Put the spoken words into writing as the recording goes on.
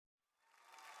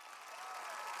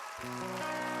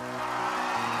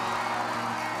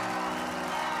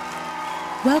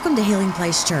Welcome to Healing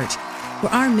Place Church,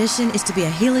 where our mission is to be a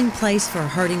healing place for a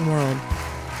hurting world.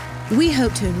 We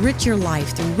hope to enrich your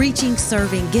life through reaching,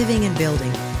 serving, giving, and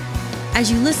building.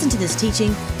 As you listen to this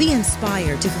teaching, be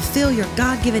inspired to fulfill your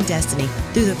God-given destiny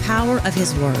through the power of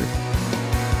His Word.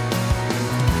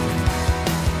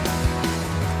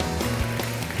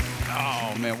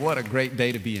 Oh, man, what a great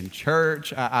day to be in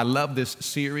church. I love this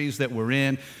series that we're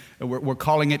in. We're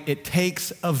calling it, It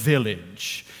Takes a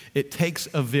Village. It takes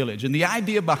a village. And the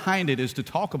idea behind it is to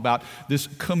talk about this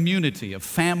community of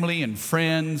family and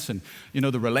friends and,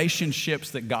 the relationships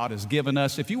that God has given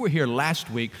us. If you were here last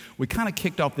week, we kind of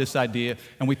kicked off this idea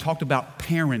and we talked about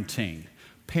parenting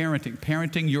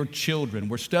your children.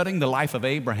 We're studying the life of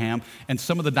Abraham and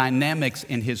some of the dynamics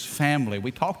in his family.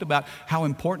 We talked about how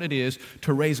important it is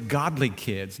to raise godly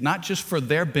kids, not just for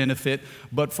their benefit,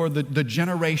 but for the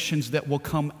generations that will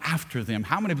come after them.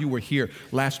 How many of you were here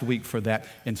last week for that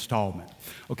installment?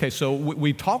 Okay, so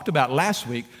we talked about last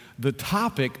week the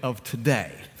topic of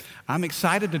today. I'm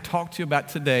excited to talk to you about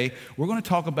today. We're going to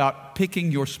talk about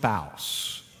picking your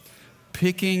spouse.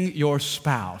 Picking your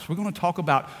spouse. We're going to talk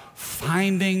about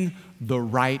finding the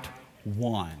right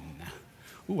one.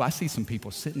 Ooh, I see some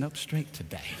people sitting up straight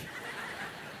today.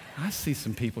 I see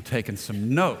some people taking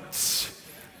some notes.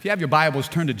 If you have your Bibles,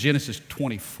 turn to Genesis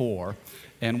 24,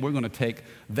 and we're going to take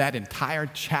that entire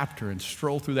chapter and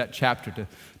stroll through that chapter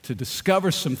to discover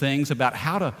some things about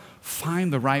how to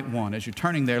find the right one. As you're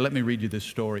turning there, let me read you this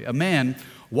story. A man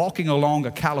walking along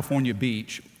a California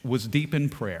beach was deep in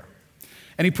prayer.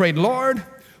 And he prayed, "Lord,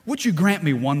 would you grant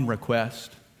me one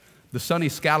request?" The sunny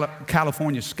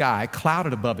California sky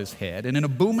clouded above his head, and in a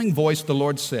booming voice the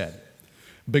Lord said,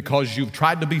 "Because you've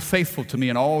tried to be faithful to me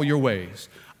in all your ways,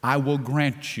 I will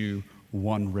grant you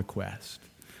one request."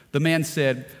 The man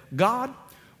said, "God,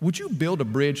 would you build a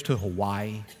bridge to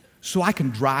Hawaii so I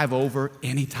can drive over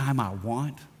anytime I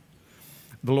want?"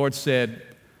 The Lord said,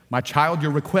 "My child,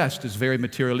 your request is very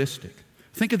materialistic.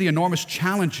 Think of the enormous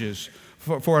challenges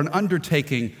for an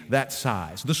undertaking that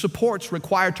size. The supports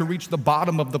required to reach the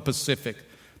bottom of the Pacific,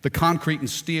 the concrete and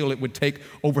steel it would take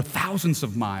over thousands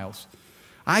of miles.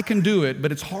 I can do it,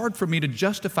 but it's hard for me to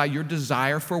justify your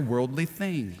desire for worldly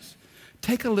things.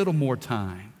 Take a little more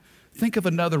time. Think of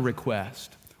another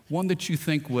request, one that you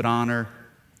think would honor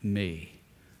me."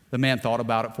 The man thought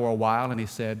about it for a while and he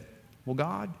said, "Well,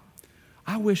 God,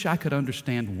 I wish I could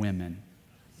understand women.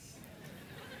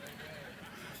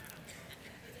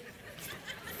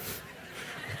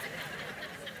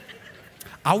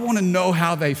 I want to know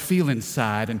how they feel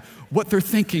inside and what they're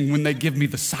thinking when they give me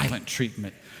the silent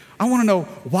treatment. I want to know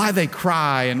why they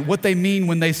cry and what they mean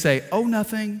when they say, 'Oh,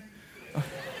 nothing.'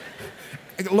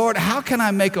 Lord, how can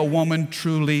I make a woman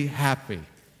truly happy?"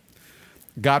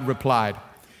 God replied,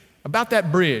 "About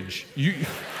that bridge, you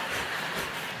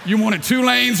want it 2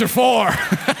 lanes or 4?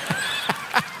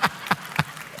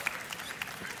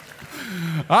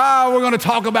 We're going to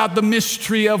talk about the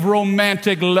mystery of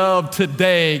romantic love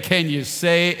today. Can you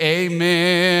say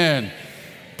amen?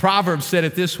 Proverbs said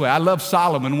it this way. I love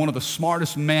Solomon, one of the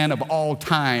smartest men of all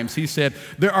times. He said,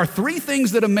 "There are 3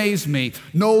 things that amaze me.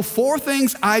 No, 4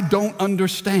 things I don't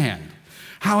understand.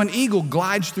 How an eagle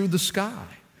glides through the sky.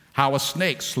 How a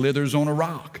snake slithers on a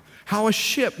rock. How a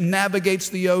ship navigates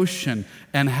the ocean.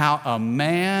 And how a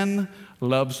man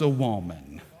loves a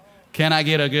woman." Can I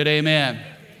get a good amen?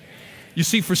 You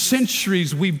see, for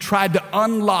centuries, we've tried to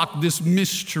unlock this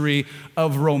mystery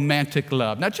of romantic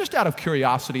love. Now, just out of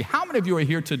curiosity, how many of you are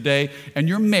here today and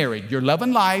you're married, you're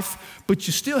loving life, but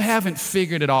you still haven't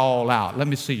figured it all out? Let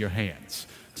me see your hands.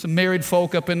 Some married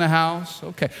folk up in the house?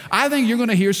 Okay. I think you're going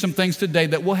to hear some things today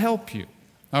that will help you.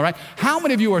 All right? How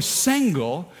many of you are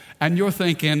single and you're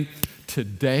thinking,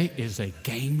 today is a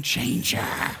game changer?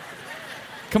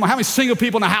 Come on, how many single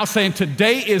people in the house saying,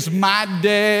 today is my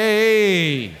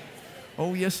day?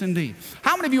 Oh, yes, indeed.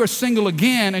 How many of you are single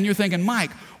again and you're thinking,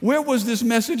 Mike, where was this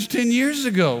message 10 years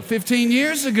ago, 15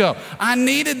 years ago? I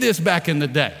needed this back in the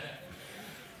day.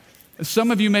 Some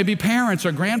of you may be parents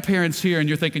or grandparents here and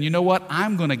you're thinking, you know what?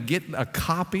 I'm going to get a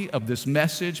copy of this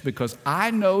message because I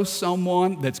know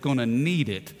someone that's going to need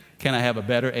it. Can I have a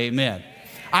better amen?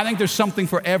 I think there's something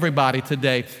for everybody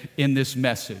today in this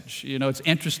message. It's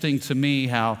interesting to me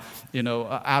how,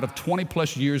 out of 20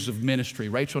 plus years of ministry,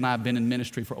 Rachel and I have been in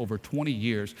ministry for over 20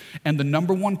 years, and the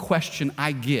number one question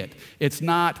I get, it's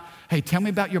not, hey, tell me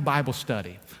about your Bible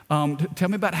study. Tell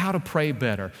me about how to pray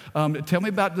better. Tell me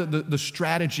about the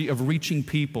strategy of reaching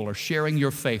people or sharing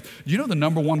your faith. You know the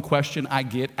number one question I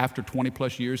get after 20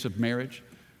 plus years of marriage?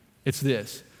 It's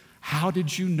this: how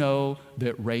did you know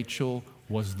that Rachel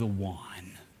was the one?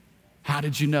 How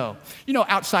did you know? You know,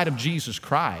 outside of Jesus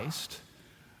Christ,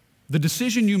 the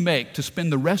decision you make to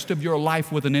spend the rest of your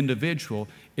life with an individual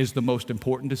is the most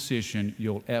important decision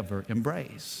you'll ever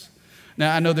embrace.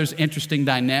 Now, I know there's interesting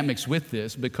dynamics with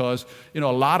this because, a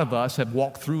lot of us have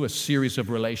walked through a series of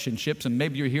relationships, and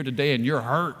maybe you're here today and you're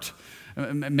hurt.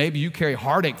 Maybe you carry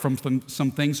heartache from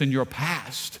some things in your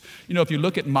past. If you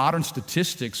look at modern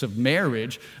statistics of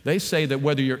marriage, they say that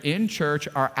whether you're in church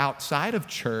or outside of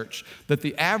church, that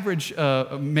the average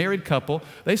married couple,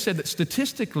 they said that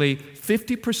statistically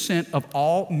 50% of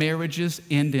all marriages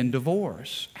end in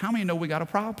divorce. How many know we got a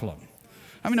problem?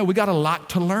 I mean, we got a lot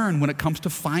to learn when it comes to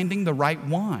finding the right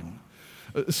one.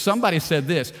 Somebody said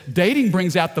this, dating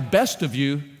brings out the best of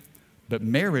you, but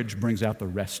marriage brings out the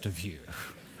rest of you.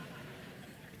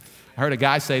 I heard a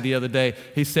guy say the other day,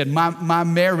 he said, my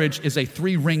marriage is a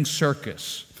 3-ring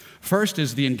circus. First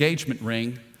is the engagement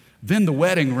ring, then the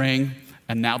wedding ring,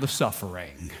 and now the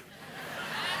suffering.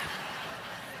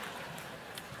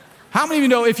 How many of you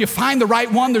know if you find the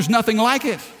right one, there's nothing like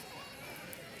it?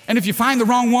 And if you find the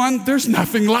wrong one, there's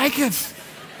nothing like it.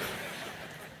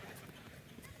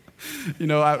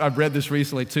 I've read this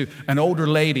recently too. An older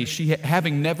lady,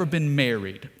 having never been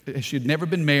married, she had never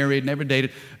been married, never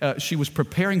dated, she was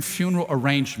preparing funeral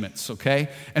arrangements, okay?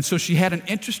 And so she had an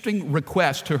interesting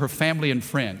request to her family and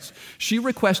friends. She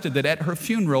requested that at her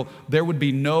funeral, there would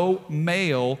be no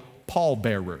male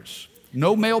pallbearers.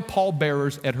 No male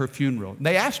pallbearers at her funeral.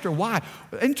 They asked her why.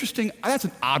 Interesting, that's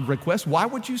an odd request. Why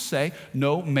would you say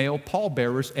no male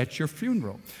pallbearers at your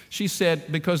funeral? She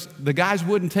said, because the guys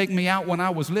wouldn't take me out when I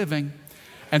was living,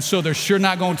 and so they're sure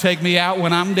not going to take me out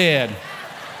when I'm dead.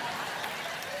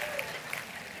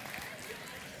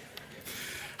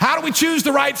 How do we choose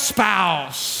the right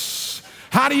spouse?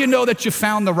 How do you know that you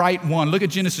found the right one? Look at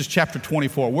Genesis chapter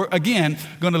 24. We're, again,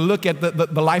 going to look at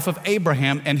the life of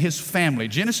Abraham and his family.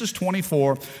 Genesis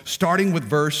 24, starting with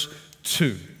verse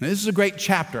 2. Now, this is a great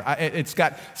chapter. It's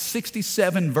got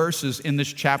 67 verses in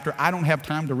this chapter. I don't have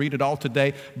time to read it all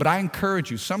today, but I encourage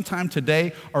you, sometime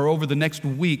today or over the next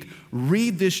week,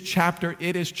 read this chapter.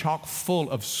 It is chock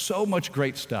full of so much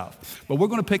great stuff. But we're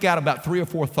going to pick out about 3 or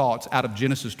 4 thoughts out of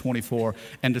Genesis 24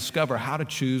 and discover how to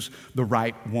choose the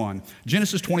right one.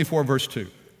 Genesis 24, verse 2.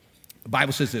 The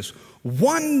Bible says this,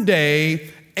 one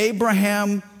day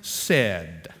Abraham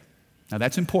said, now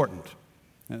that's important.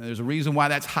 And there's a reason why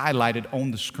that's highlighted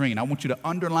on the screen. I want you to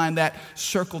underline that,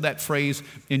 circle that phrase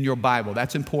in your Bible.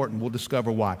 That's important. We'll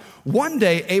discover why. One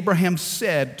day, Abraham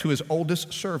said to his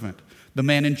oldest servant, the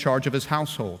man in charge of his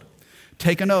household,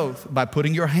 take an oath by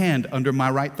putting your hand under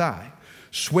my right thigh.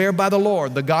 Swear by the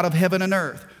Lord, the God of heaven and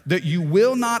earth, that you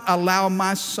will not allow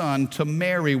my son to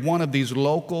marry one of these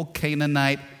local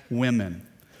Canaanite women.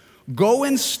 Go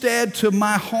instead to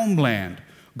my homeland.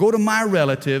 Go to my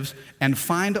relatives and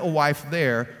find a wife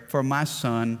there for my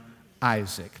son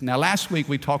Isaac. Now, last week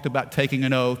we talked about taking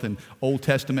an oath and Old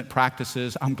Testament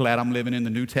practices. I'm glad I'm living in the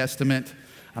New Testament.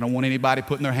 I don't want anybody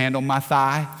putting their hand on my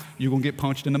thigh. You're going to get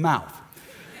punched in the mouth.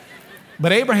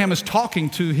 But Abraham is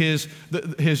talking to his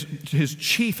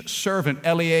chief servant,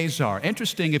 Eliezer.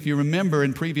 Interesting, if you remember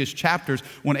in previous chapters,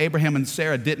 when Abraham and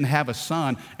Sarah didn't have a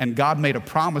son and God made a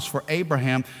promise for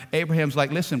Abraham, Abraham's like,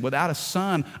 listen, without a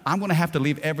son, I'm going to have to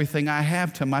leave everything I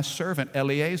have to my servant,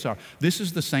 Eliezer. This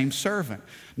is the same servant.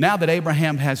 Now that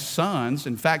Abraham has sons,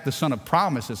 in fact, the son of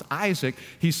promise is Isaac,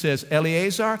 he says,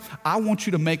 Eliezer, I want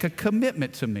you to make a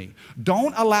commitment to me.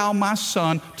 Don't allow my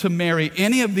son to marry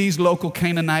any of these local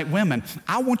Canaanite women.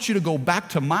 I want you to go back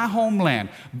to my homeland,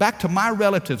 back to my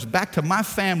relatives, back to my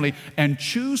family, and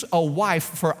choose a wife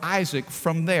for Isaac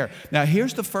from there. Now,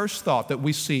 here's the first thought that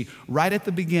we see right at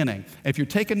the beginning. If you're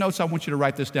taking notes, I want you to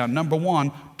write this down. Number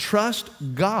 1, trust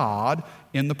God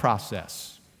in the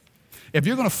process. If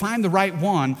you're going to find the right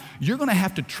one, you're going to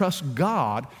have to trust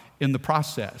God in the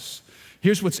process.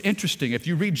 Here's what's interesting. If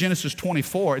you read Genesis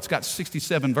 24, it's got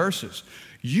 67 verses.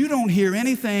 You don't hear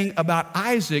anything about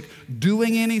Isaac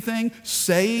doing anything,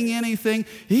 saying anything.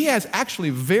 He has actually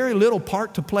very little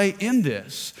part to play in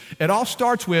this. It all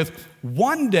starts with,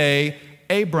 one day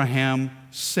Abraham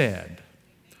said.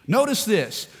 Notice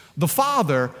this. The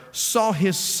father saw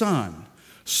his son,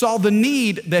 saw the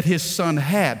need that his son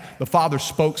had. The father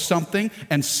spoke something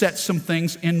and set some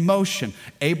things in motion.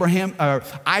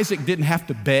 Isaac didn't have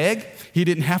to beg. He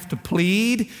didn't have to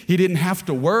plead. He didn't have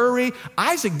to worry.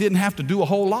 Isaac didn't have to do a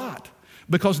whole lot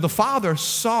because the father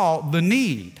saw the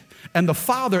need. And the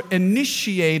Father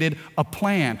initiated a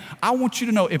plan. I want you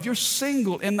to know, if you're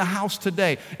single in the house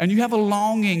today and you have a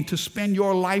longing to spend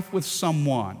your life with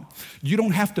someone, you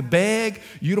don't have to beg,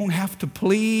 you don't have to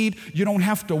plead, you don't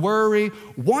have to worry.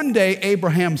 One day,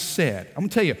 Abraham said, I'm going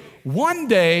to tell you, one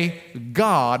day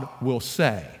God will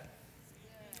say.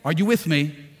 Are you with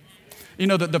me? You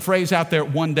know the phrase out there,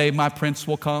 one day my prince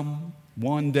will come.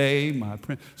 One day my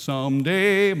prince,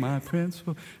 someday my prince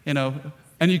will,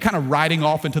 and you're kind of riding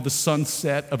off into the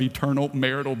sunset of eternal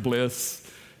marital bliss.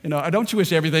 Don't you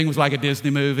wish everything was like a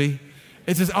Disney movie?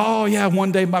 It says, oh yeah,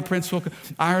 one day my prince will come.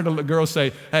 I heard a girl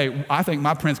say, hey, I think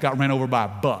my prince got ran over by a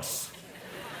bus.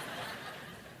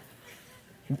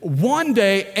 One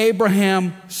day,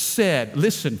 Abraham said,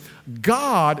 listen,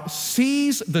 God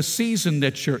sees the season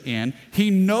that you're in. He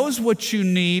knows what you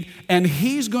need, and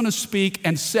He's going to speak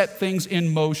and set things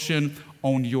in motion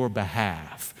on your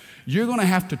behalf. You're going to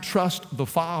have to trust the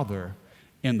Father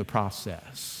in the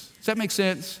process. Does that make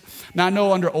sense? Now, I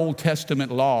know under Old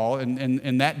Testament law,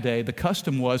 in that day, the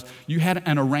custom was you had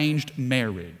an arranged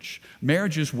marriage.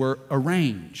 Marriages were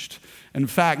arranged. In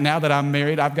fact, now that I'm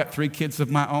married, I've got 3 kids of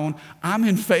my own, I'm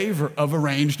in favor of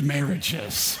arranged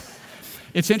marriages.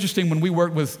 It's interesting, when we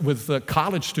worked with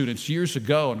college students years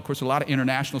ago, and of course a lot of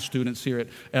international students here at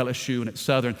LSU and at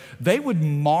Southern, they would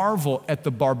marvel at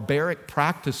the barbaric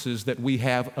practices that we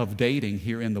have of dating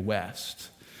here in the West.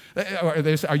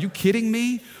 Are you kidding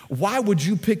me? Why would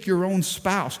you pick your own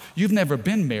spouse? You've never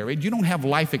been married. You don't have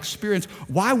life experience.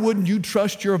 Why wouldn't you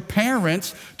trust your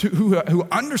parents who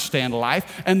understand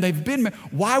life and they've been married?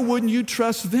 Why wouldn't you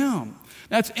trust them?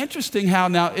 Now, it's interesting how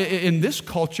now in this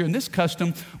culture, in this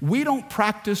custom, we don't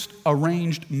practice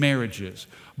arranged marriages,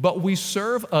 but we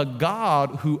serve a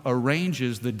God who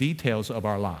arranges the details of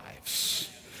our lives.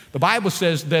 The Bible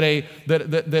says that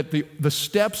the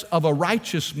steps of a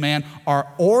righteous man are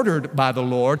ordered by the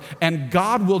Lord, and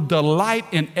God will delight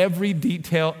in every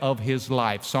detail of his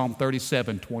life. Psalm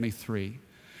 37:23.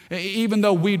 Even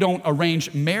though we don't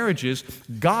arrange marriages,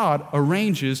 God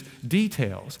arranges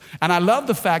details. And I love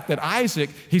the fact that Isaac,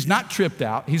 he's not tripped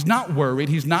out, he's not worried,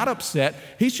 he's not upset,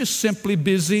 he's just simply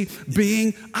busy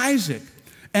being Isaac.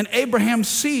 And Abraham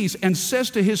sees and says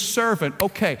to his servant,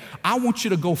 okay, I want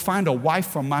you to go find a wife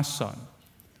for my son.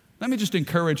 Let me just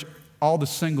encourage all the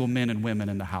single men and women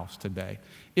in the house today.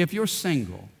 If you're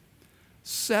single,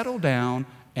 settle down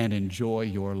and enjoy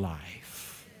your life.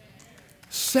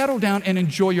 Settle down and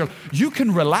enjoy your life. You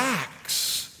can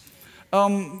relax. I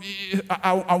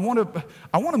want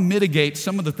to mitigate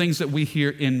some of the things that we hear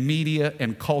in media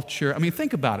and culture. I mean,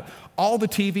 think about it. All the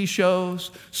TV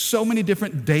shows, so many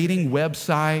different dating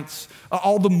websites,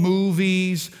 all the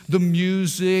movies, the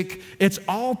music, it's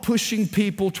all pushing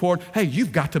people toward, hey,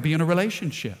 you've got to be in a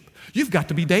relationship. You've got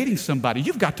to be dating somebody.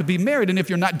 You've got to be married. And if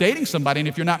you're not dating somebody and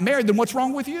if you're not married, then what's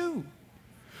wrong with you?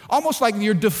 Almost like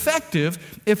you're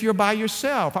defective if you're by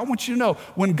yourself. I want you to know,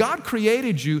 when God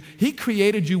created you, He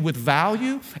created you with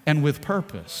value and with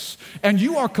purpose. And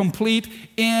you are complete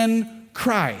in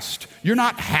Christ. You're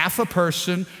not half a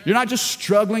person. You're not just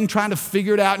struggling, trying to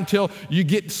figure it out until you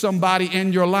get somebody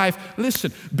in your life.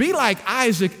 Listen, be like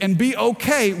Isaac and be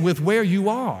okay with where you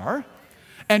are,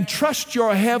 and trust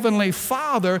your Heavenly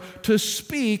Father to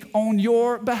speak on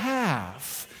your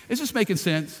behalf. Is this making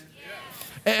sense?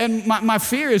 And my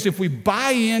fear is if we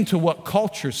buy into what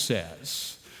culture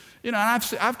says, and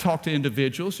I've talked to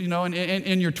individuals, and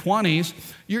in your 20s,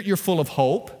 you're full of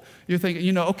hope. You're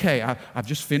thinking, okay, I've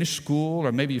just finished school,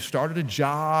 or maybe you started a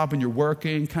job and you're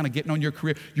working, kind of getting on your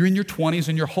career. You're in your 20s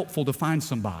and you're hopeful to find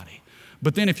somebody.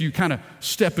 But then if you kind of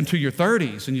step into your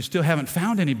 30s and you still haven't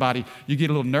found anybody, you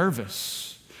get a little nervous.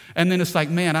 And then it's like,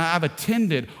 man, I've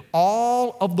attended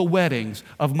all of the weddings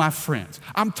of my friends.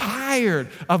 I'm tired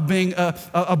of being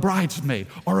a bridesmaid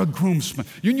or a groomsman.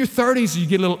 You're in your 30s and you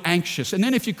get a little anxious. And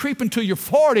then if you creep into your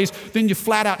 40s, then you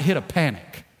flat out hit a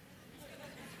panic.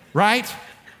 Right?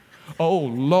 Oh,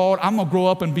 Lord, I'm going to grow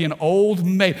up and be an old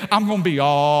maid. I'm going to be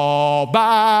all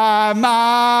by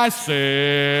myself.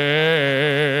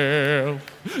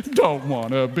 Don't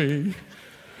want to be.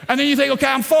 And then you think, okay,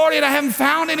 I'm 40 and I haven't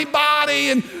found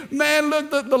anybody. And man, look,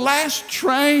 the last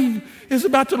train is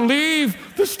about to leave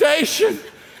the station.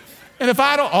 And if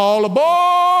I don't, all aboard,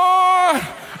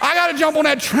 I got to jump on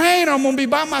that train or I'm going to be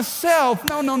by myself.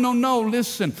 No.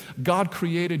 Listen, God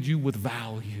created you with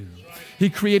value. He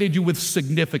created you with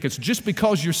significance. Just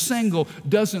because you're single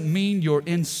doesn't mean you're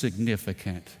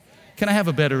insignificant. Can I have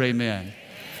a better amen?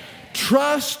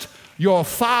 Trust your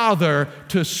Father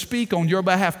to speak on your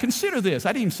behalf. Consider this.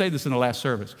 I didn't even say this in the last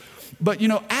service. But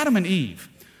Adam and Eve,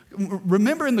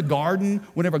 Remember in the garden,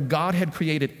 whenever God had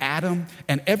created Adam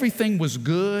and everything was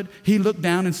good, he looked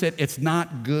down and said, it's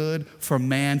not good for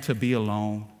man to be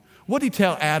alone. What did he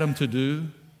tell Adam to do?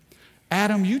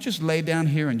 Adam, you just lay down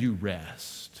here and you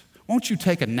rest. Won't you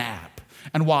take a nap?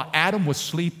 And while Adam was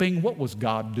sleeping, what was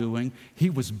God doing? He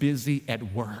was busy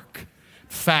at work. In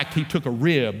fact, he took a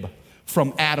rib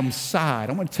from Adam's side.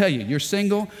 I'm going to tell you, you're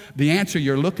single, the answer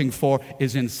you're looking for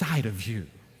is inside of you.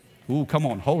 Ooh, come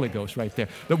on, Holy Ghost right there.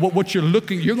 What you're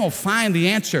going to find the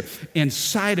answer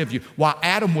inside of you. While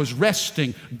Adam was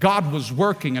resting, God was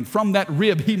working. And from that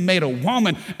rib, he made a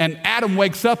woman. And Adam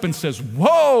wakes up and says,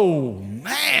 whoa,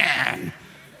 man.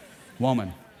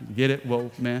 Woman, get it? Whoa,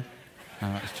 man.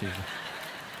 Oh, it's cheesy.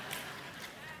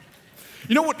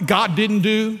 You know what God didn't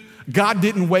do? God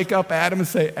didn't wake up Adam and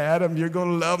say, Adam, you're going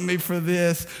to love me for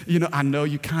this. You know, I know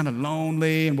you're kind of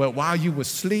lonely. And well, while you were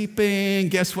sleeping,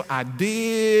 guess what I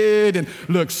did? And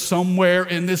look, somewhere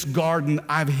in this garden,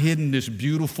 I've hidden this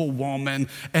beautiful woman,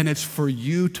 and it's for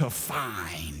you to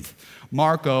find.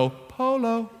 Marco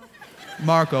Polo.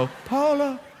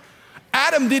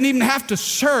 Adam didn't even have to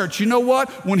search. You know what?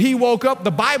 When he woke up,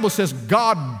 the Bible says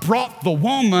God brought the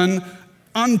woman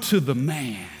unto the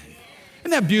man.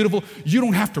 Isn't that beautiful? You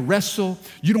don't have to wrestle.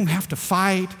 You don't have to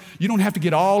fight. You don't have to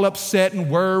get all upset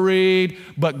and worried.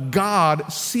 But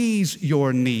God sees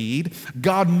your need.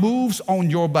 God moves on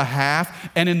your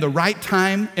behalf. And in the right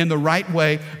time, in the right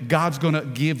way, God's going to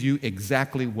give you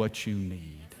exactly what you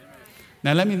need.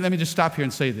 Now, let me just stop here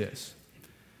and say this.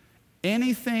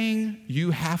 Anything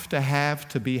you have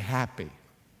to be happy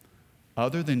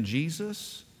other than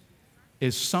Jesus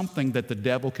is something that the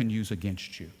devil can use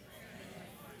against you.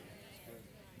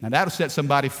 Now, that'll set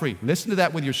somebody free. Listen to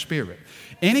that with your spirit.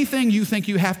 Anything you think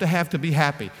you have to be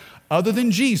happy other than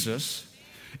Jesus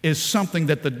is something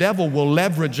that the devil will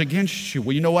leverage against you.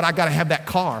 Well, you know what? I got to have that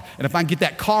car. And if I can get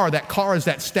that car is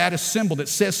that status symbol that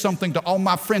says something to all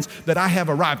my friends that I have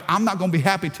arrived. I'm not going to be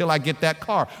happy till I get that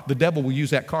car. The devil will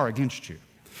use that car against you.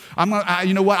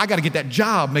 You know what? I got to get that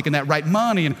job, making that right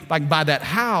money, and I can buy that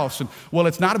house. And well,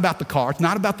 it's not about the car. It's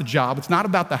not about the job. It's not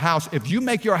about the house. If you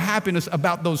make your happiness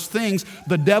about those things,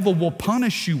 the devil will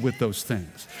punish you with those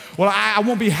things. Well, I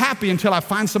won't be happy until I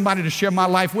find somebody to share my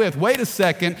life with. Wait a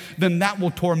second, then that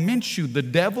will torment you. The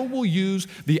devil will use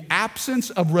the absence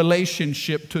of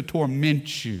relationship to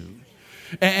torment you.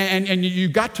 And you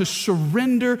got to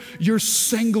surrender your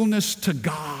singleness to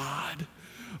God.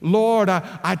 Lord,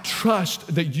 I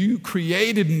trust that you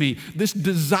created me. This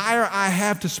desire I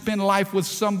have to spend life with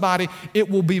somebody, it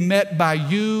will be met by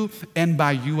you and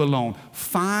by you alone.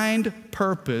 Find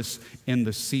purpose in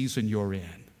the season you're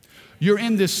in. You're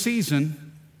in this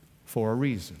season for a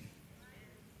reason.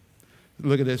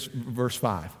 Look at this, verse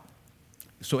 5.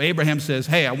 So Abraham says,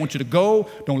 hey, I want you to go.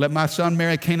 Don't let my son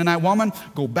marry a Canaanite woman.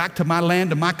 Go back to my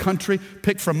land, to my country.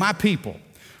 Pick from my people.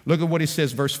 Look at what he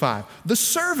says, verse 5. The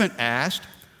servant asked,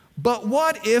 but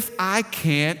what if I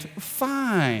can't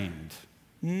find?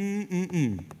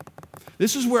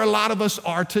 This is where a lot of us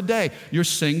are today. You're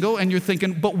single and you're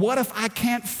thinking, but what if I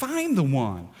can't find the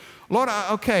one? Lord,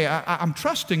 I'm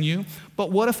trusting you,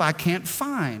 but what if I can't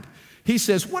find? He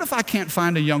says, what if I can't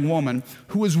find a young woman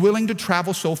who is willing to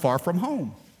travel so far from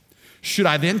home? Should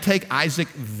I then take Isaac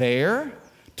there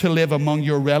to live among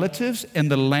your relatives in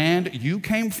the land you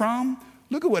came from?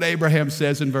 Look at what Abraham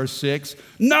says in verse 6.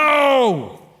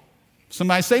 No!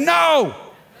 Somebody say no.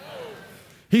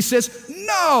 He says,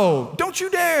 no, don't you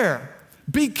dare.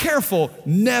 Be careful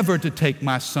never to take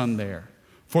my son there.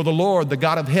 For the Lord, the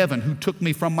God of heaven, who took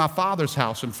me from my father's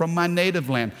house and from my native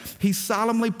land, he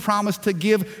solemnly promised to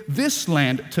give this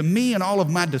land to me and all of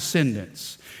my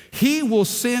descendants. He will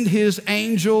send his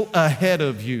angel ahead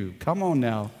of you. Come on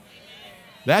now.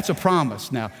 That's a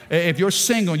promise. Now, if you're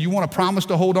single and you want a promise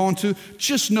to hold on to,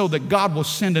 just know that God will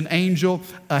send an angel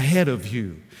ahead of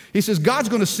you. He says, God's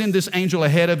going to send this angel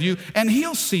ahead of you, and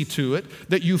he'll see to it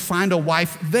that you find a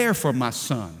wife there for my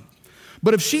son.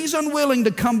 But if she's unwilling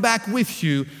to come back with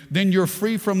you, then you're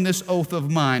free from this oath of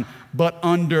mine. But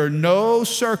under no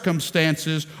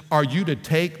circumstances are you to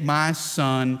take my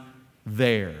son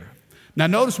there. Now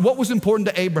notice what was important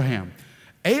to Abraham.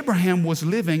 Abraham was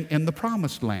living in the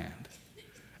promised land.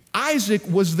 Isaac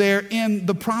was there in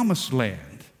the promised land.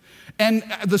 And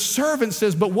the servant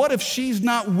says, but what if she's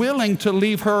not willing to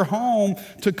leave her home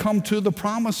to come to the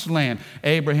promised land?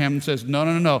 Abraham says,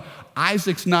 no.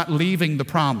 Isaac's not leaving the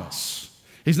promise.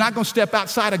 He's not going to step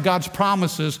outside of God's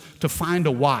promises to find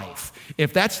a wife.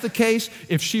 If that's the case,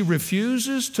 if she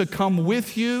refuses to come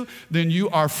with you, then you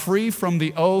are free from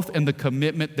the oath and the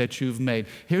commitment that you've made.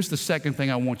 Here's the second thing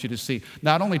I want you to see.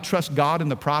 Not only trust God in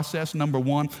the process, number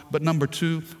one, but number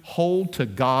two, hold to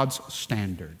God's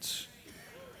standards.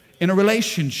 In a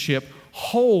relationship,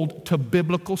 hold to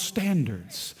biblical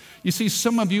standards. You see,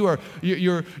 some of you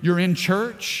you're in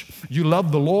church, you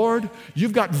love the Lord,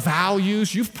 you've got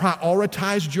values, you've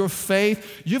prioritized your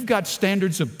faith, you've got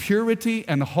standards of purity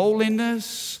and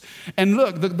holiness. And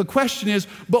look, the question is,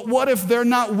 but what if they're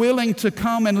not willing to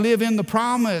come and live in the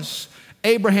promise?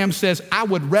 Abraham says, I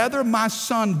would rather my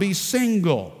son be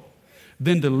single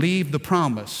than to leave the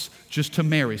promise just to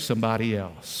marry somebody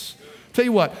else. Tell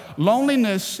you what,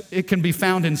 loneliness, it can be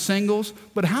found in singles,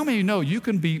 but how many know you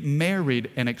can be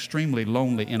married and extremely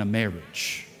lonely in a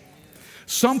marriage?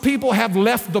 Some people have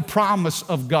left the promise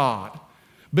of God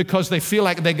because they feel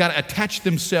like they got to attach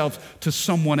themselves to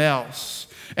someone else.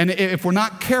 And if we're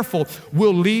not careful,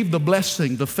 we'll leave the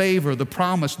blessing, the favor, the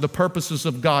promise, the purposes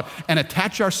of God and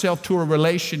attach ourselves to a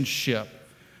relationship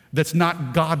that's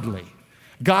not godly.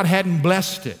 God hadn't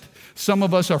blessed it. Some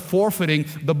of us are forfeiting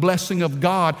the blessing of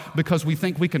God because we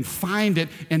think we can find it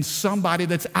in somebody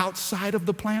that's outside of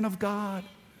the plan of God.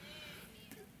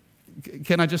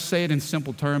 Can I just say it in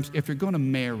simple terms? If you're going to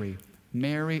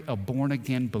marry a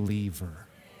born-again believer.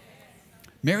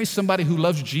 Marry somebody who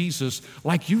loves Jesus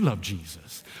like you love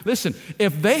Jesus. Listen,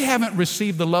 if they haven't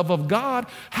received the love of God,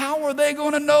 how are they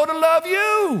going to know to love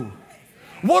you?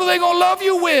 What are they going to love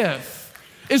you with?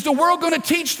 Is the world going to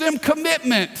teach them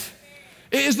commitment?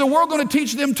 Is the world going to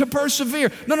teach them to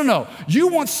persevere? No. You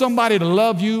want somebody to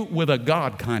love you with a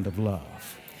God kind of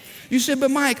love. You said, but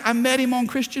Mike, I met him on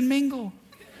Christian Mingle.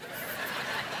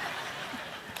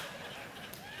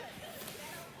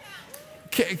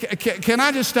 Can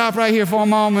I just stop right here for a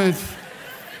moment?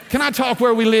 Can I talk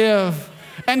where we live?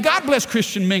 And God bless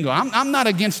Christian Mingle. I'm not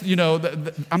against,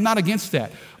 I'm not against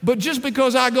that. But just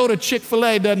because I go to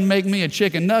Chick-fil-A doesn't make me a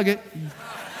chicken nugget.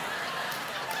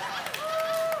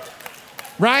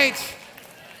 Right?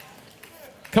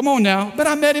 Come on now. But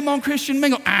I met him on Christian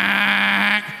Mingle.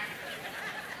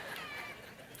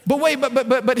 But wait,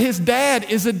 but his dad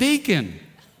is a deacon.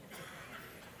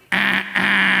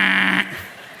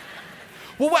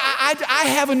 Well, I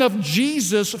have enough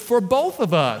Jesus for both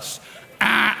of us.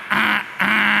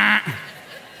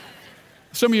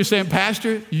 Some of you are saying,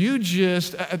 Pastor, you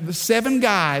just, the 7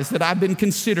 guys that I've been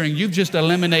considering, you've just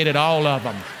eliminated all of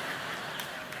them.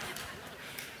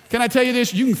 Can I tell you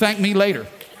this? You can thank me later.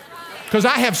 Because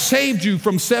I have saved you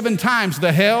from 7 times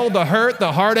the hell, the hurt,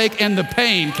 the heartache, and the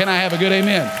pain. Can I have a good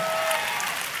amen?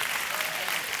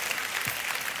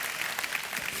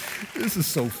 This is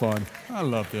so fun. I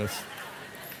love this.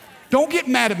 Don't get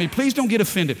mad at me. Please don't get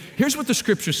offended. Here's what the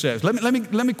scripture says. Let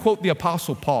me quote the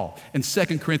Apostle Paul in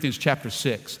 2 Corinthians chapter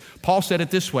 6. Paul said it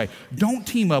this way, don't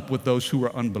team up with those who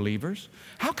are unbelievers.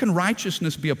 How can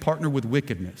righteousness be a partner with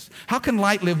wickedness? How can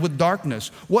light live with darkness?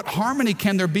 What harmony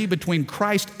can there be between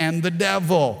Christ and the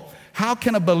devil? How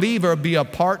can a believer be a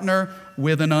partner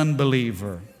with an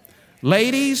unbeliever?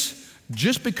 Ladies,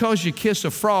 just because you kiss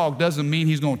a frog doesn't mean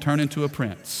he's going to turn into a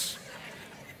prince.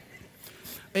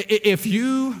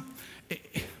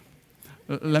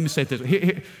 Let me say this.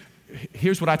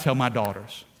 Here's what I tell my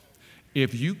daughters.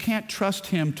 If you can't trust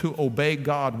him to obey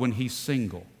God when he's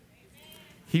single,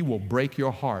 he will break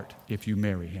your heart if you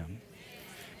marry him.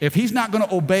 If he's not going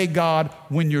to obey God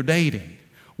when you're dating,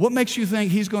 what makes you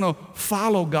think he's going to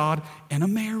follow God in a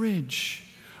marriage?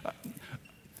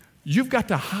 You've got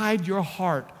to hide your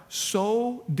heart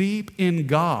so deep in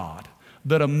God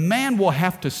that a man will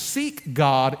have to seek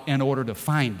God in order to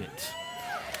find it.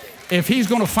 If he's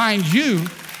going to find you,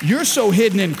 you're so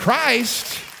hidden in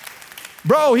Christ,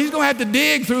 bro, he's going to have to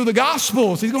dig through the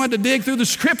Gospels. He's going to have to dig through the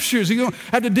Scriptures. He's going to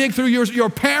have to dig through your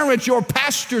parents, your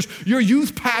pastors, your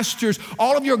youth pastors,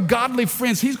 all of your godly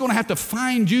friends. He's going to have to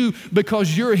find you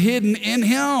because you're hidden in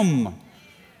him.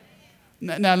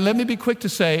 Now, let me be quick to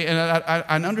say, and I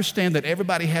understand that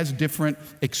everybody has different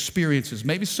experiences.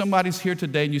 Maybe somebody's here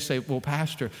today and you say, well,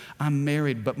 Pastor, I'm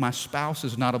married, but my spouse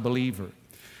is not a believer.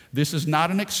 This is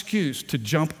not an excuse to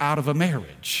jump out of a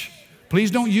marriage.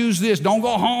 Please don't use this. Don't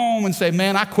go home and say,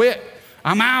 man, I quit.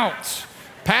 I'm out.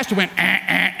 Pastor went,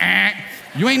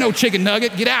 You ain't no chicken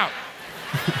nugget. Get out.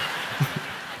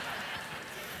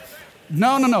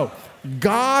 No.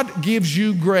 God gives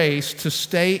you grace to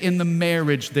stay in the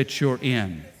marriage that you're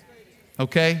in.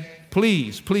 Okay?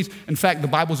 Please. In fact, the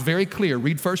Bible's very clear.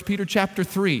 Read 1 Peter chapter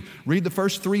 3. Read the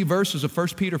first 3 verses of 1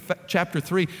 Peter chapter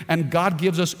 3. And God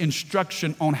gives us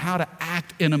instruction on how to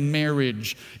act in a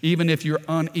marriage, even if you're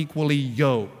unequally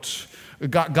yoked.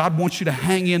 God wants you to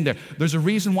hang in there. There's a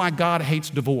reason why God hates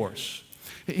divorce.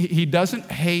 He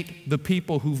doesn't hate the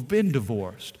people who've been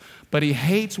divorced, but he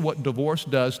hates what divorce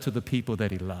does to the people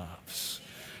that he loves.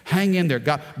 Hang in there.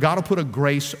 God will put a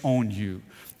grace on you.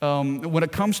 When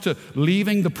it comes to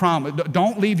leaving the promise,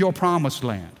 don't leave your promised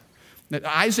land.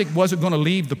 Isaac wasn't going to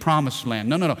leave the promised land.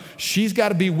 No. She's got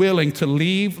to be willing to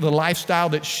leave the lifestyle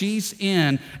that she's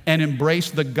in and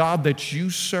embrace the God that you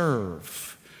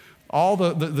serve. All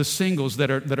the singles that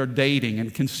are dating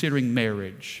and considering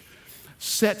marriage,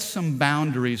 set some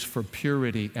boundaries for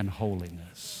purity and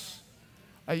holiness.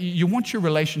 You want your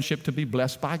relationship to be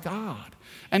blessed by God.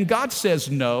 And God says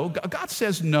no. God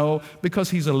says no because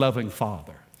he's a loving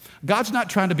father. God's not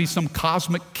trying to be some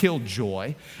cosmic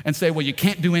killjoy and say, well, you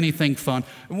can't do anything fun.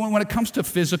 When it comes to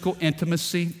physical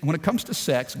intimacy, when it comes to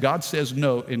sex, God says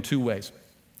no in two ways.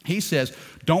 He says,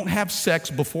 don't have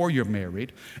sex before you're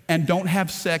married, and don't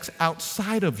have sex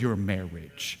outside of your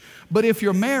marriage. But if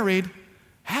you're married,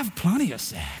 have plenty of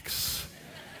sex.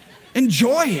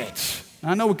 Enjoy it.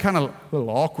 I know we're kind of a little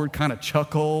awkward, kind of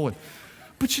chuckle.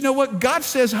 But you know what? God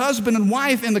says husband and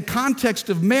wife in the context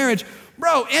of marriage.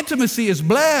 Bro, intimacy is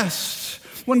blessed.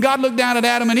 When God looked down at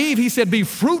Adam and Eve, he said, be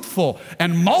fruitful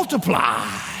and multiply.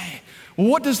 Well,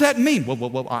 what does that mean?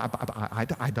 Well,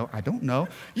 I don't know.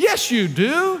 Yes, you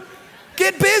do.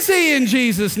 Get busy in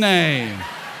Jesus' name.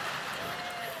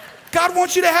 God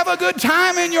wants you to have a good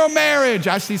time in your marriage.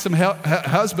 I see some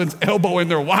husbands elbowing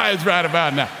their wives right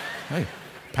about now. Hey,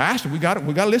 Pastor, we got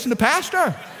to listen to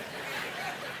Pastor.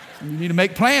 You need to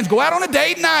make plans. Go out on a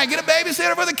date night. Get a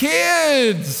babysitter for the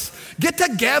kids. Get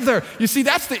together. You see,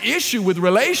 that's the issue with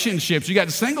relationships. You got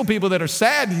single people that are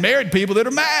sad and married people that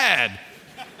are mad.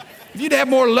 If you'd have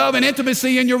more love and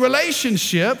intimacy in your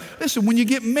relationship, listen, when you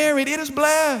get married, it is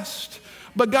blessed.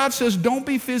 But God says, don't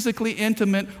be physically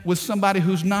intimate with somebody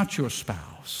who's not your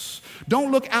spouse.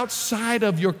 Don't look outside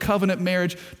of your covenant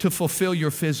marriage to fulfill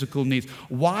your physical needs.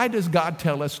 Why does God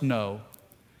tell us no?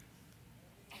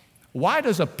 Why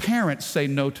does a parent say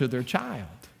no to their child?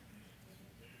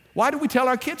 Why do we tell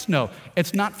our kids no?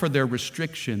 It's not for their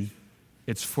restriction,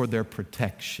 it's for their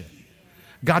protection.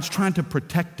 God's trying to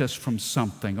protect us from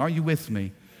something. Are you with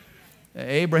me?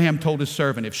 Abraham told his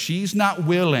servant, if she's not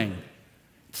willing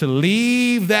to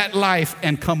leave that life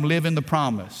and come live in the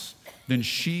promise, then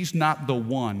she's not the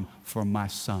one for my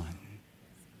son.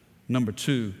 Number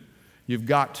two, you've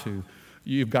got to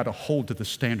hold to the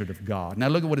standard of God. Now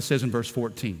look at what it says in verse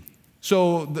 14.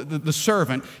 So the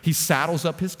servant, he saddles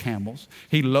up his camels,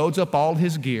 he loads up all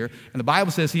his gear, and the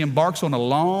Bible says he embarks on a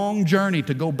long journey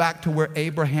to go back to where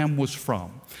Abraham was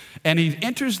from. And he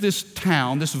enters this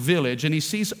town, this village, and he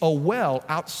sees a well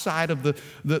outside of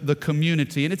the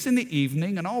community. And it's in the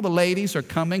evening, and all the ladies are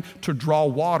coming to draw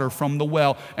water from the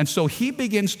well. And so he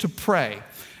begins to pray.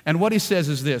 And what he says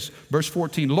is this, verse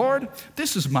 14, Lord,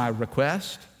 this is my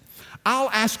request.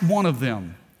 I'll ask one of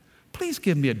them, please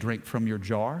give me a drink from your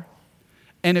jar.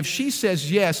 And if she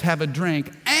says yes, have a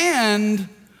drink, and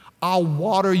I'll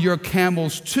water your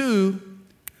camels too,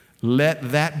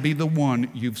 let that be the one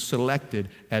you've selected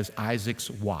as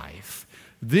Isaac's wife.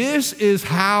 This is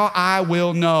how I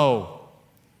will know.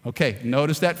 Okay,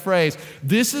 notice that phrase.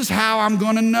 This is how I'm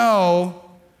going to know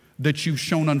that you've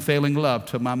shown unfailing love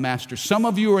to my master. Some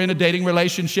of you are in a dating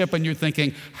relationship and you're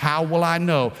thinking, how will I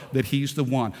know that he's the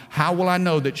one? How will I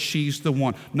know that she's the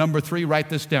one? Number three, write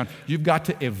this down. You've got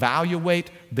to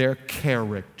evaluate their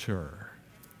character.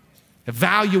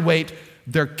 Evaluate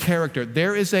their character.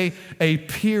 There is a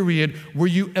period where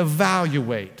you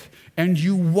evaluate and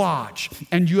you watch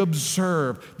and you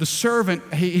observe. The servant,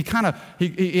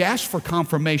 he asked for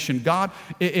confirmation. God,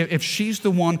 if she's the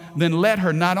one, then let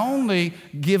her not only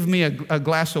give me a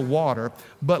glass of water,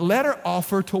 but let her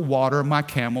offer to water my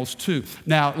camels too.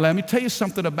 Now, let me tell you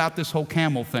something about this whole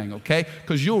camel thing, okay?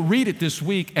 Because you'll read it this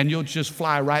week and you'll just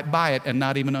fly right by it and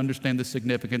not even understand the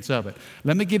significance of it.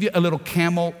 Let me give you a little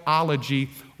Camelology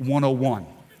 101,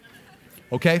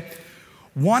 okay?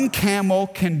 One camel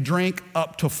can drink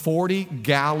up to 40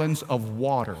 gallons of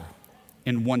water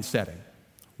in one setting.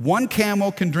 One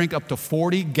camel can drink up to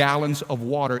 40 gallons of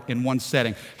water in one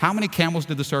setting. How many camels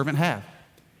did the servant have?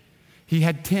 He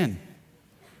had 10.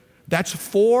 That's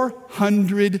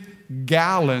 400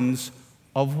 gallons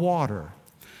of water.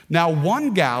 Now,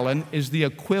 1 gallon is the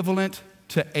equivalent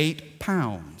to 8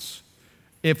 pounds.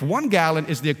 If 1 gallon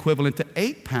is the equivalent to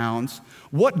 8 pounds,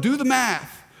 do the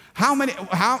math? How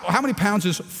many pounds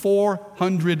is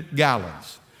 400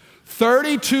 gallons?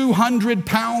 3,200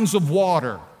 pounds of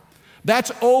water.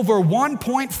 That's over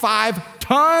 1.5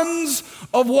 tons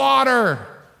of water.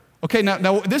 Okay,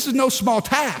 now this is no small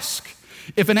task.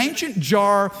 If an ancient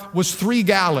jar was 3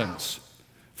 gallons,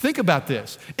 Think about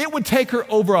this. It would take her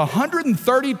over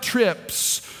 130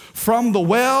 trips from the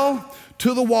well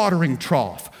to the watering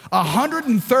trough.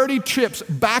 130 trips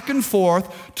back and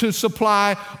forth to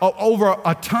supply over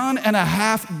 1.5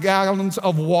 tons gallons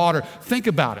of water. Think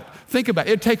about it.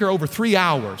 It'd take her over 3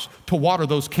 hours to water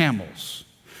those camels.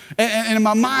 And in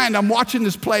my mind, I'm watching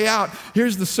this play out.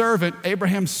 Here's the servant,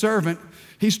 Abraham's servant.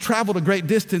 He's traveled a great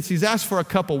distance. He's asked for a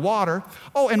cup of water.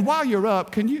 Oh, and while you're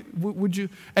up, would you?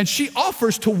 And she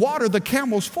offers to water the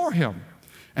camels for him.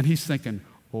 And he's thinking,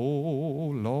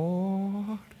 oh,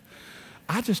 Lord,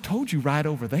 I just told you right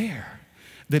over there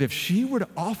that if she were to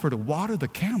offer to water the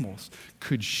camels,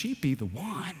 could she be the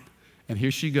one? And here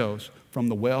she goes, from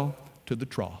the well to the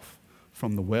trough,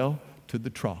 from the well to the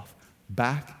trough,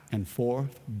 back and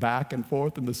forth,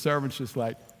 and the servant's just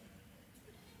like,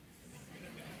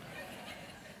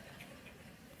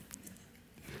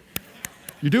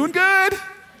 you're doing good.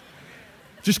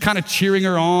 Just kind of cheering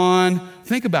her on.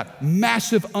 Think about it.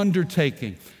 Massive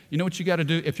undertaking. You know what you got to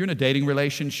do? If you're in a dating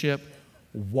relationship,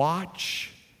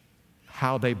 watch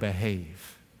how they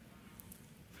behave.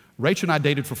 Rachel and I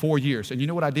dated for 4 years, and you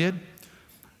know what I did?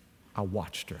 I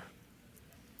watched her.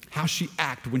 How she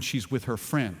acts when she's with her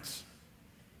friends.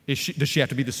 Does she have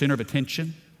to be the center of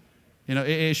attention? You know,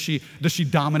 does she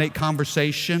dominate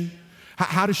conversation?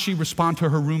 How does she respond to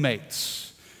her roommates?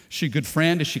 Is she a good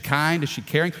friend? Is she kind? Is she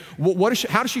caring?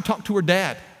 How does she talk to her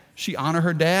dad? She honor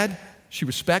her dad? Is she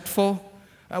respectful?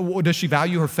 Does she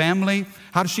value her family?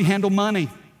 How does she handle money?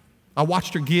 I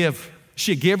watched her give. Is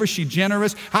she a giver? Is she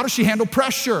generous? How does she handle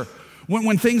pressure?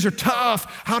 When things are tough,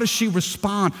 how does she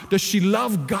respond? Does she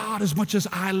love God as much as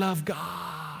I love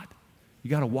God? You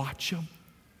got to watch them.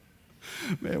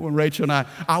 Man, when Rachel and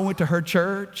I went to her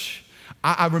church,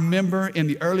 I remember in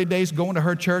the early days going to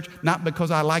her church, not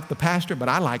because I liked the pastor, but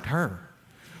I liked her.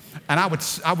 And I would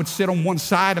sit on one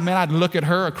side, and man, I'd look at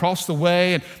her across the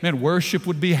way, and man, worship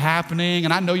would be happening.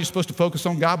 And I know you're supposed to focus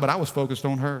on God, but I was focused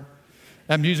on her.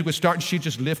 That music would start, and she'd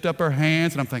just lift up her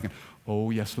hands, and I'm thinking,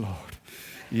 oh, yes, Lord.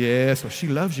 Yes, well, she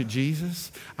loves you, Jesus.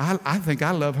 I think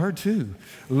I love her too.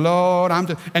 Lord,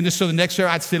 so the next service,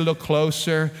 I'd sit a little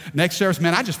closer. Next service,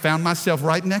 man, I just found myself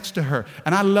right next to her.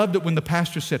 And I loved it when the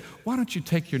pastor said, why don't you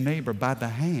take your neighbor by the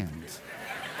hands?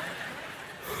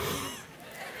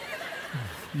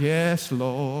 Yes,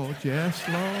 Lord. Yes,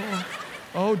 Lord.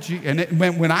 Oh, gee. And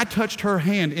when I touched her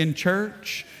hand in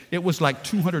church, it was like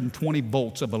 220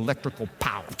 volts of electrical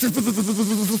power.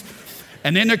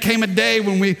 And then there came a day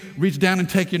when we reached down and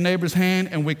take your neighbor's hand,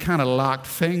 and we kind of locked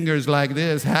fingers like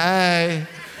this. Hey.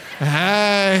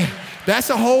 That's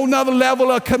a whole nother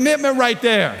level of commitment right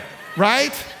there,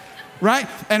 right?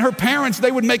 And her parents,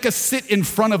 they would make us sit in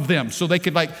front of them so they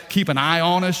could like keep an eye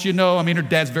on us, you know. I mean, her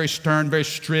dad's very stern, very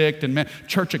strict, and man,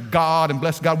 Church of God, and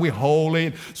bless God, we're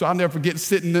holy. So I'll never forget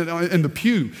sitting in the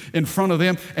pew in front of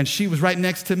them, and she was right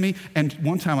next to me. And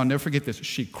one time, I'll never forget this,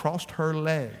 she crossed her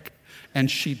leg, and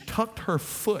she tucked her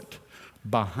foot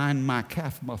behind my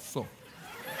calf muscle.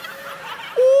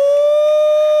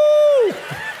 Ooh!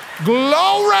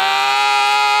 Glory!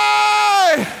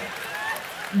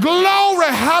 Glory!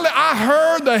 Hallelujah! I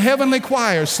heard the heavenly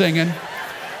choir singing.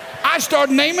 I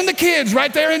started naming the kids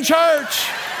right there in church.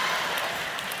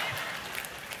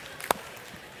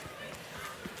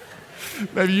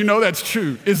 Maybe you know that's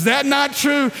true. Is that not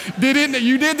true?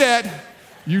 You did that.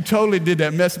 You totally did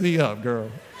that. Messed me up,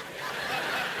 girl.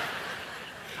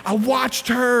 I watched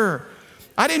her.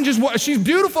 I didn't just watch. She's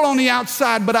beautiful on the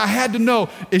outside, but I had to know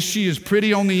if she is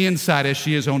pretty on the inside as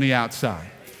she is on the outside.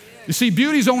 You see,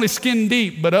 beauty's only skin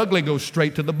deep, but ugly goes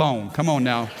straight to the bone. Come on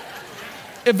now.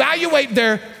 Evaluate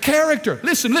their character.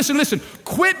 Listen.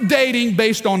 Quit dating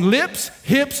based on lips,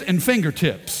 hips, and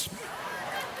fingertips.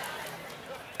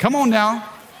 Come on now.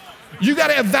 You got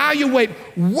to evaluate,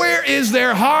 where is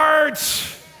their heart?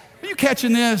 Are you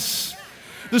catching this?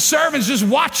 The servant's just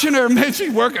watching her. Man,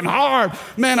 she's working hard.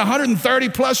 Man, 130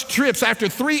 plus trips. After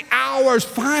 3 hours,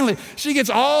 finally, she gets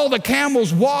all the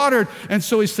camels watered. And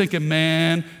so he's thinking,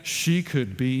 man, she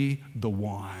could be the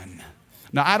one.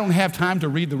 Now, I don't have time to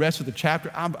read the rest of the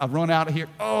chapter. I've run out of here.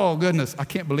 Oh, goodness, I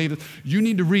can't believe it. You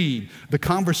need to read the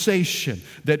conversation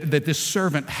that this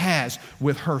servant has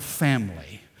with her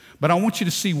family. But I want you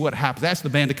to see what happens. That's the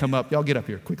band to come up. Y'all get up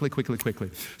here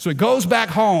quickly. So he goes back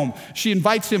home. She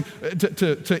invites him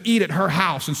to eat at her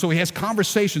house. And so he has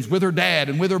conversations with her dad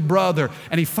and with her brother.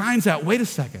 And he finds out, wait a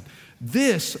second,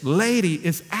 this lady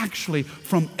is actually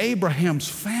from Abraham's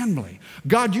family.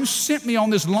 God, you sent me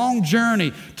on this long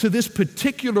journey to this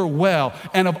particular well.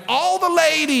 And of all the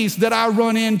ladies that I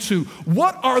run into,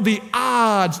 what are the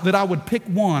odds that I would pick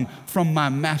one from my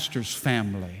master's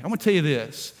family? I'm going to tell you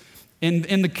this.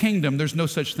 In the kingdom, there's no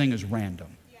such thing as random.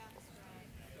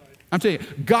 I'm telling you,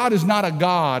 God is not a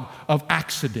God of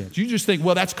accidents. You just think,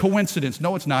 well, that's coincidence.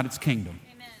 No, it's not. It's kingdom.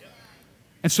 Amen.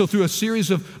 And so through a series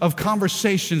of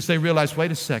conversations, they realized,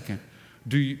 wait a second.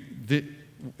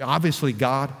 Obviously,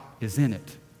 God is in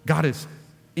it. God is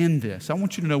in this. I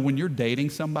want you to know when you're dating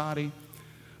somebody,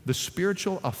 the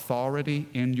spiritual authority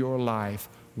in your life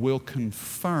will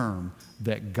confirm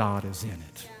that God is in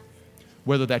it.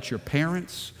 Whether that's your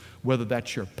parents, whether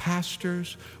that's your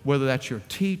pastors, whether that's your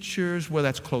teachers, whether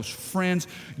that's close friends,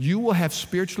 you will have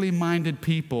spiritually minded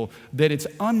people that it's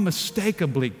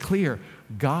unmistakably clear,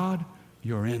 God,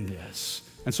 you're in this.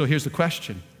 And so here's the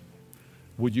question.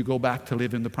 Would you go back to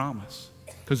live in the promise?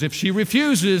 Because if she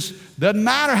refuses, doesn't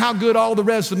matter how good all the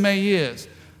resume is,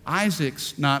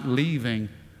 Isaac's not leaving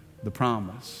the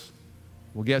promise.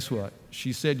 Well, guess what?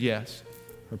 She said yes.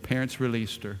 Her parents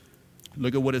released her.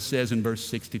 Look at what it says in verse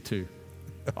 62.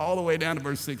 All the way down to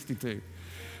verse 62.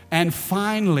 And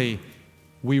finally,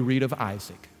 we read of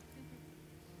Isaac.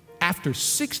 After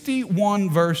 61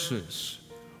 verses,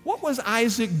 what was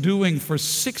Isaac doing for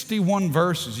 61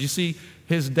 verses? You see,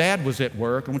 his dad was at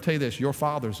work. I'm going to tell you this, your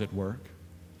father's at work.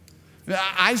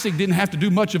 Isaac didn't have to do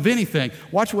much of anything.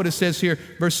 Watch what it says here,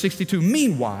 verse 62.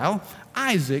 Meanwhile,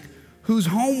 Isaac, whose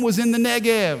home was in the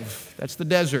Negev, that's the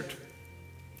desert.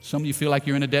 Some of you feel like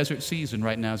you're in a desert season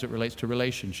right now as it relates to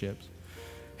relationships.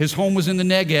 His home was in the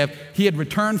Negev. He had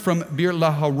returned from Beer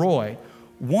Lahai.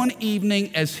 One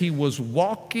evening as he was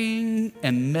walking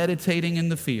and meditating in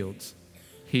the fields,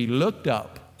 he looked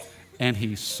up and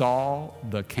he saw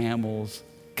the camels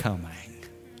coming.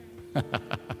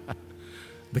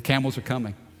 The camels are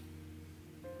coming.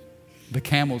 The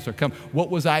camels are coming. What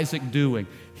was Isaac doing?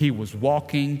 He was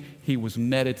walking. He was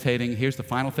meditating. Here's the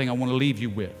final thing I want to leave you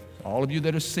with. All of you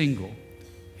that are single,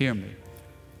 hear me.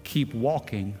 Keep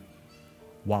walking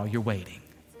while you're waiting.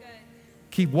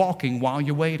 Keep walking while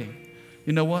you're waiting.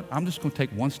 You know what? I'm just going to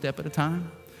take one step at a time.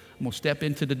 I'm going to step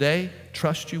into today,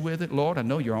 trust you with it. Lord, I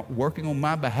know you're working on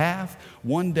my behalf.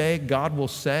 One day God will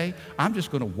say, I'm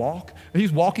just going to walk.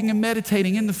 He's walking and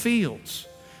meditating in the fields.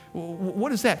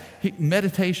 What is that?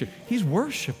 Meditation. He's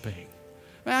worshiping.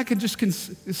 I can just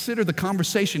consider the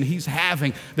conversation he's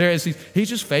having there as he's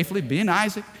just faithfully being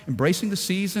Isaac, embracing the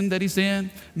season that he's in.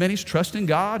 Man, he's trusting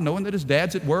God, knowing that his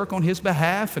dad's at work on his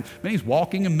behalf. And man, he's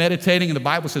walking and meditating. And the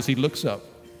Bible says he looks up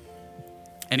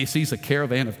and he sees a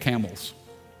caravan of camels,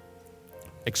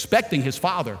 expecting his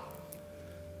father.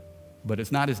 But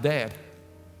it's not his dad.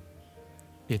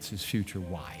 It's his future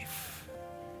wife.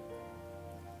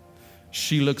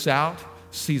 She looks out,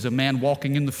 sees a man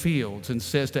walking in the fields and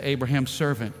says to Abraham's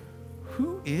servant,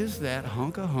 who is that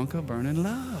hunka burning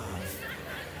love?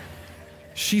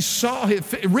 She saw it.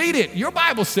 Read it. Your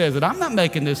Bible says it. I'm not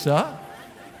making this up.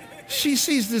 She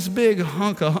sees this big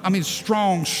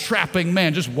strong, strapping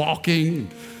man just walking,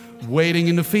 waiting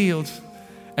in the fields.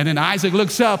 And then Isaac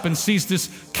looks up and sees this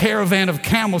caravan of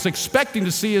camels expecting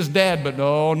to see his dad, but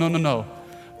no.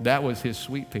 That was his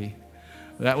sweet pea.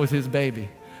 That was his baby.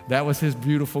 That was his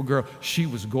beautiful girl. She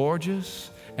was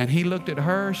gorgeous, and he looked at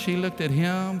her, she looked at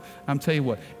him. I'm telling you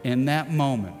what, in that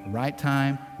moment, right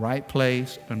time, right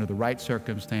place, under the right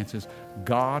circumstances,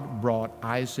 God brought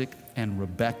Isaac and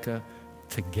Rebekah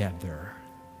together.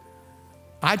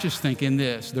 I just think in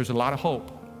this, there's a lot of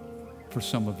hope for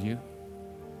some of you.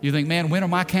 You think, man, when are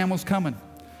my camels coming?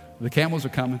 The camels are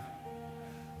coming.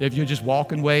 If you just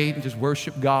walk and wait and just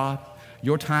worship God,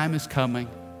 your time is coming.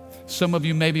 Some of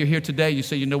you maybe are here today, you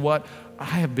say, you know what? I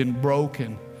have been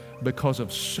broken because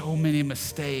of so many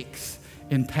mistakes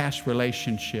in past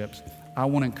relationships. I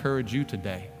want to encourage you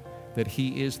today that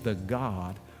He is the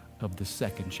God of the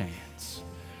second chance.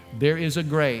 There is a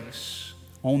grace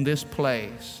on this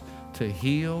place to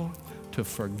heal, to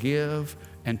forgive,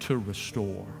 and to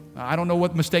restore. I don't know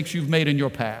what mistakes you've made in your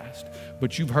past,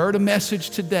 but you've heard a message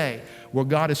today where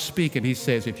God is speaking. He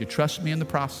says, if you trust me in the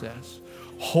process,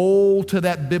 hold to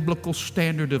that biblical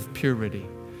standard of purity.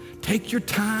 Take your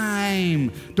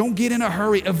time. Don't get in a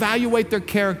hurry. Evaluate their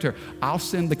character. I'll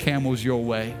send the camels your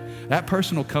way. That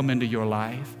person will come into your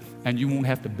life, and you won't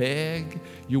have to beg.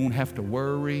 You won't have to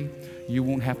worry. You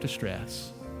won't have to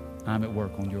stress. I'm at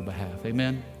work on your behalf.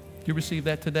 Amen? You receive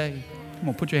that today? Come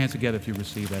on, put your hands together if you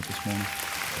receive that this morning.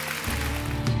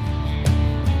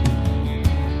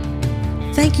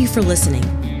 Thank you for listening.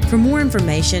 For more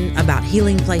information about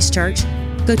Healing Place Church,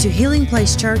 go to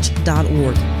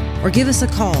healingplacechurch.org or give us a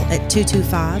call at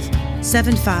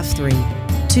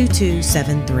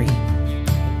 225-753-2273.